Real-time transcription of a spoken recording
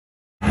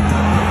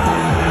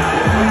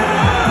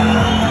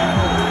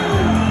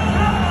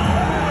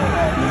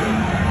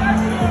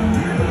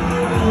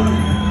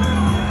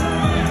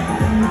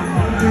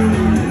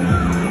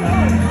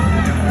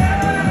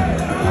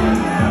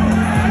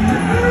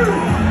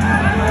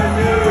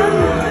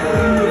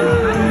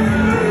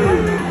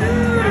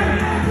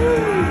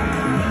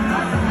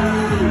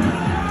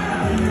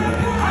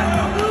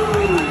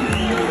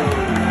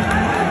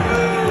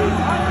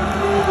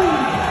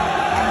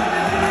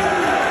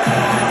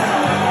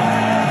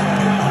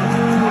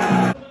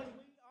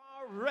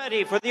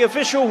ready for the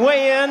official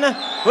weigh-in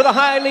for the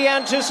highly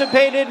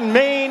anticipated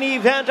main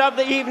event of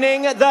the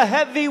evening, the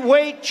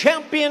Heavyweight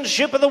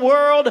Championship of the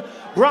World,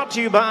 brought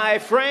to you by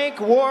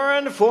Frank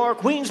Warren for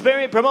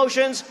Queensberry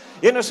Promotions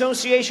in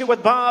association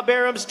with Bob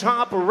Arum's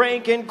Top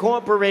Rank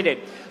Incorporated.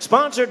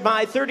 Sponsored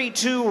by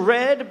 32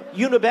 Red,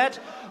 Unibet,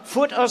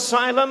 Foot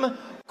Asylum,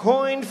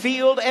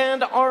 Coinfield,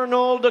 and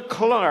Arnold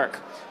Clark.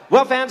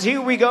 Well, fans, here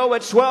we go.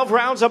 It's 12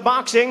 rounds of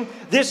boxing.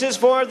 This is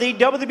for the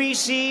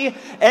WBC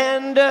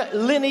and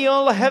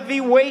Lineal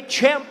Heavyweight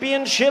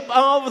Championship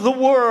of the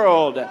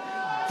World.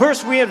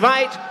 First, we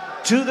invite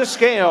to the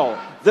scale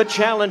the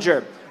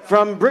challenger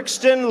from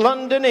Brixton,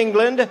 London,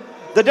 England,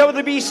 the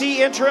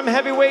WBC interim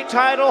heavyweight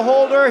title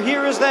holder.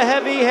 Here is the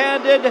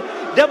heavy-handed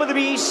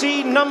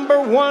WBC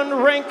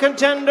 #1 ranked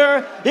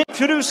contender,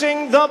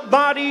 introducing the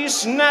body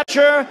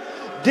snatcher,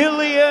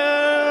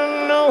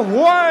 Dillian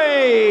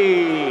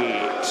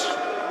Whyte.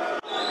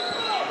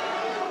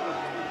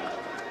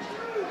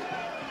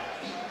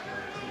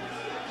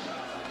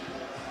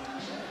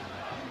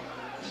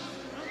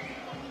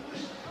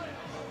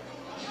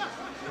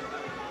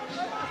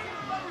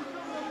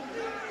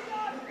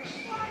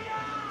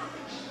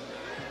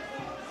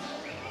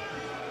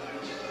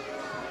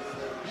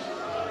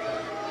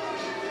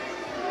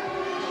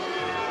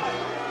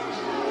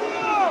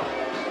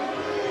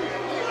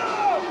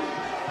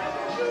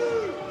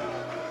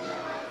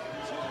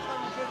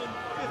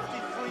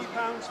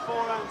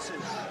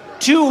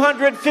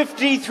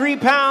 253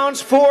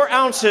 pounds, 4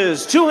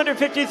 ounces.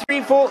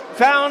 253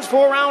 pounds,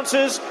 4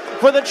 ounces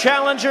for the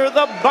challenger,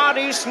 the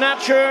body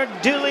snatcher,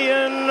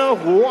 Dillian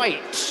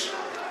Whyte.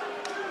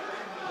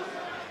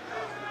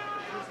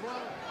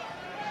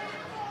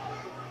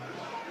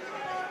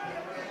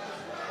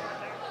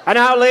 And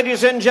now,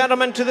 ladies and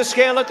gentlemen, to the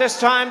scale at this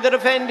time, the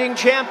defending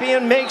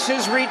champion makes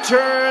his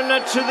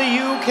return to the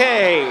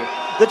UK.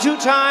 The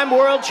two-time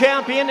world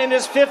champion in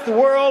his 5th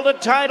world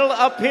title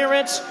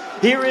appearance.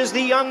 Here is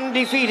the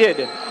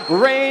undefeated,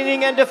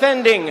 reigning and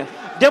defending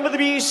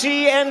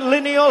WBC and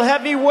Lineal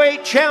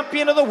Heavyweight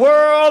Champion of the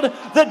World,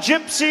 the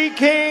Gypsy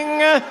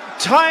King,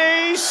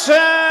 Tyson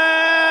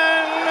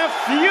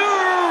Fury.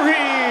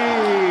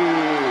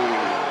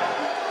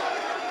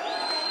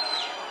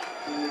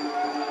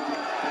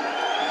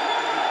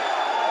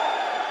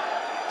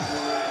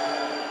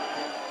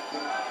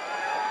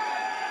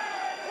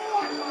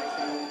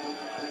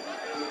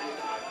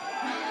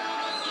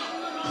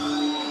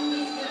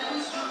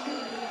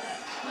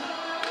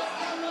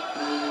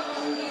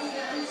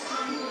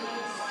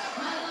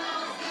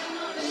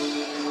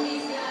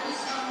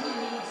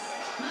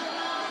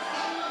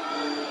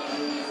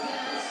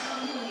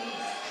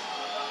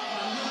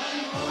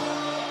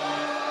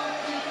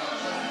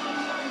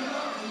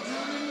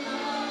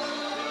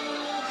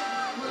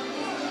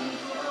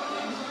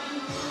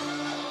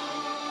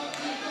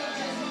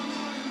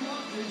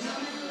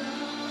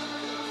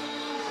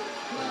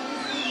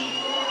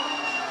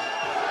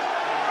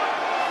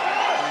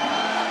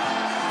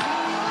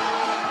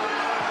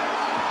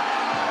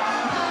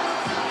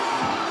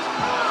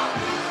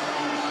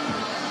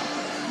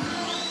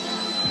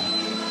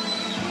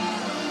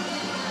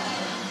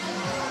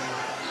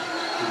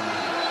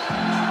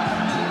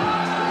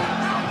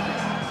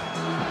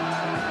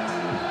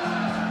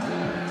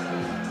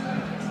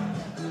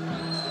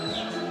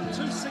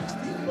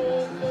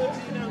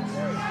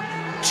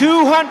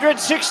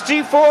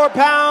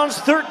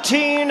 £264,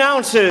 13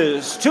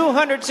 ounces.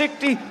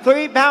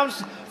 263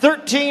 pounds,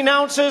 13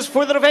 ounces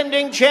for the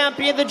defending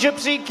champion, the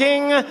Gypsy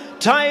King,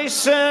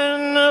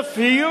 Tyson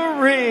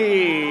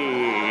Fury.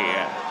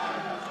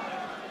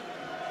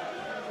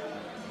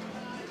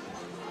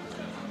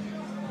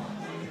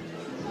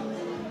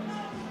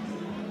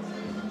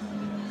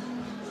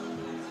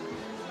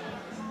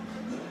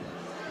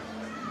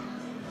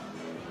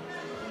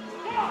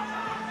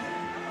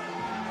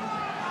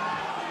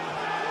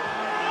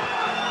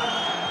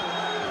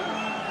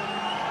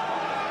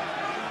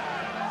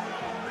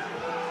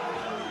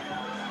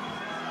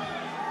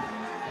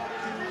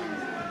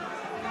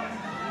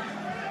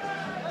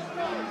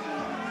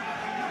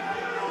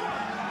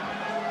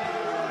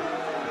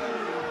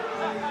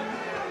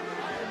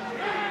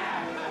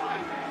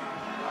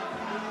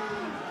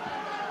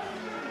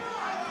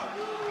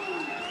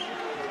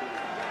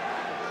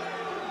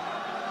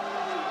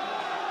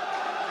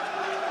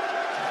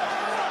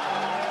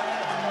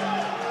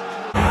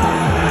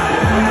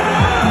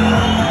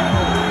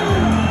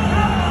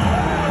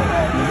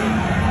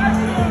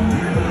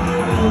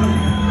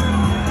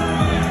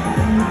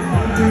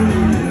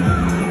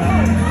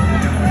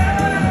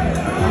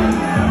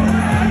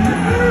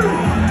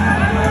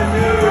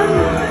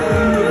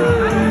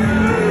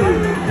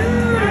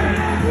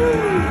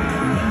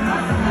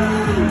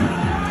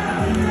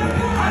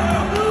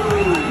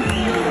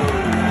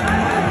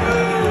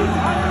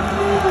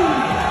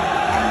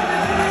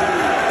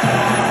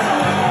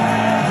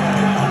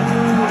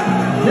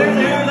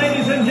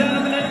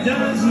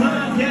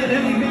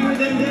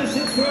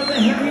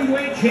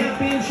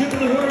 Championship of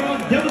the World,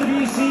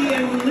 WBC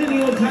and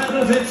Lineal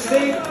titles at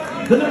stake.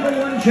 The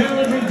 #1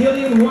 challenger,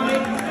 Dillian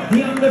Whyte,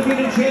 the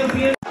undefeated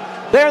champion.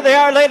 There they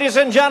are, ladies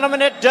and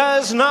gentlemen. It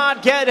does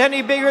not get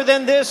any bigger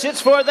than this.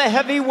 It's for the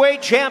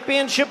heavyweight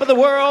championship of the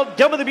world,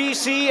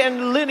 WBC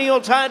and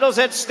lineal titles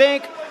at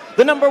stake.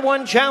 The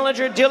 #1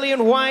 challenger,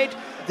 Dillian Whyte,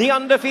 the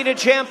undefeated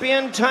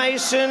champion,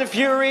 Tyson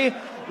Fury,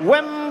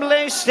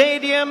 Wembley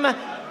Stadium,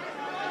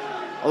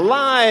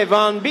 live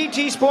on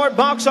BT Sport,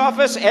 Box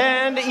Office,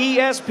 and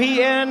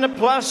ESPN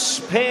Plus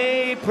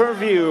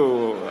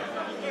pay-per-view.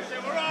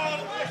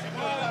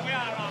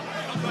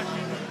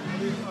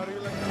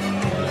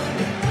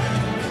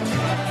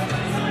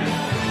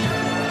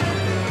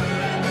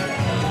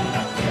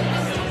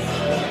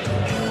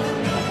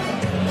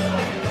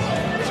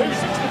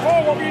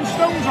 What are you in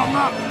stones on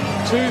that?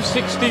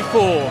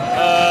 264.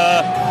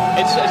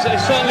 It's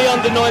certainly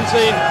under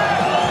 19.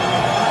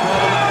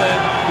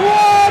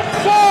 What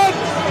fun!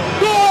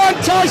 Go on,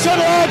 Tyson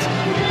Head!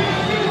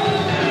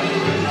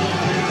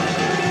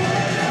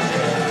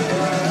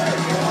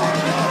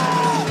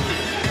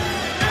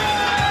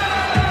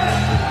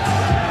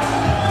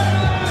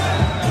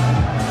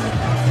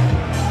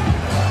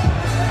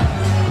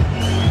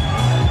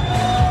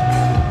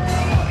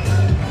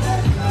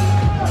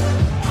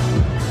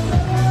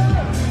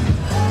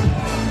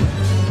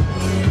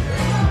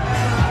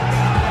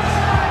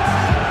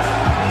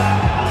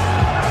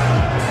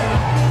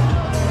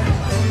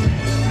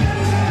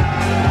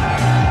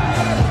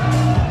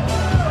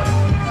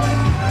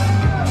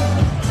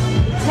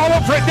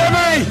 For it,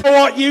 Demi!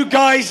 What, you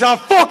guys are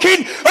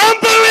fucking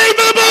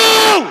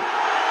unbelievable!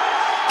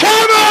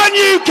 Come on,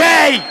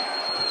 UK!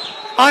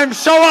 I'm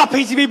so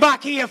happy to be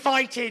back here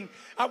fighting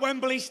at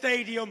Wembley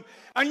Stadium,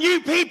 and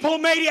you people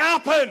made it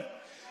happen.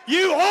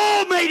 You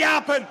all made it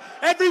happen.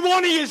 Every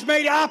one of you's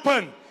made it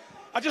happen.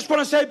 I just want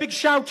to say a big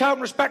shout out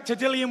and respect to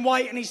Dillian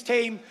Whyte and his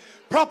team.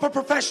 Proper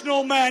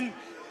professional men,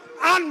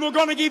 and we're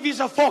going to give you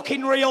a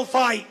fucking real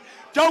fight.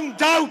 Don't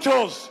doubt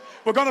us.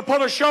 We're going to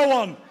put a show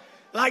on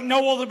like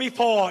no other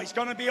before. It's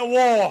going to be a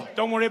war.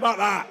 Don't worry about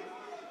that.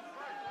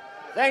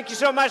 Thank you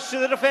so much to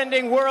the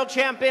defending world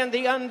champion,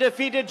 the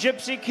undefeated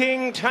Gypsy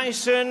King,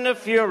 Tyson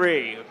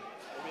Fury.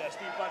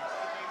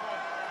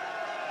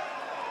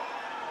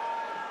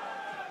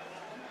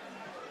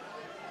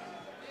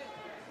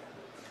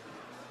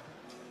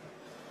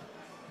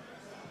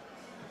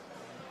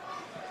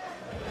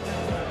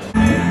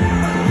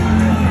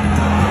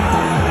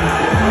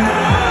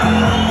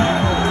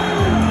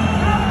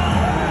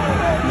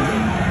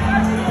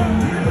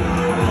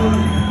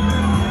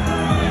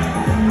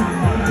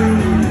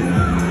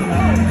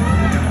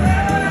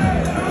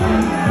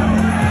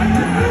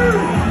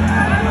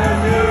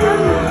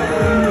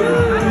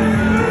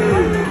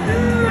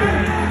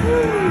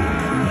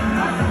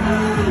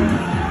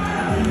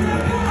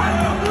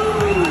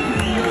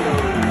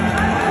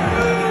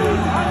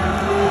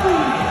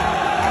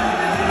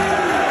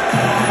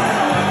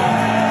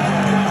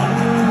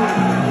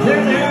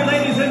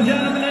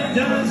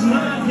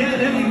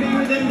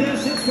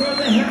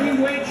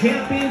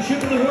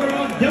 Championship of the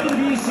world,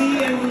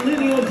 WBC and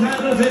lineal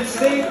titles at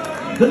stake.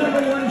 The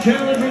 #1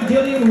 challenger,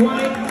 Dillian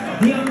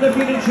Whyte, the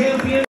undefeated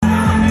champion.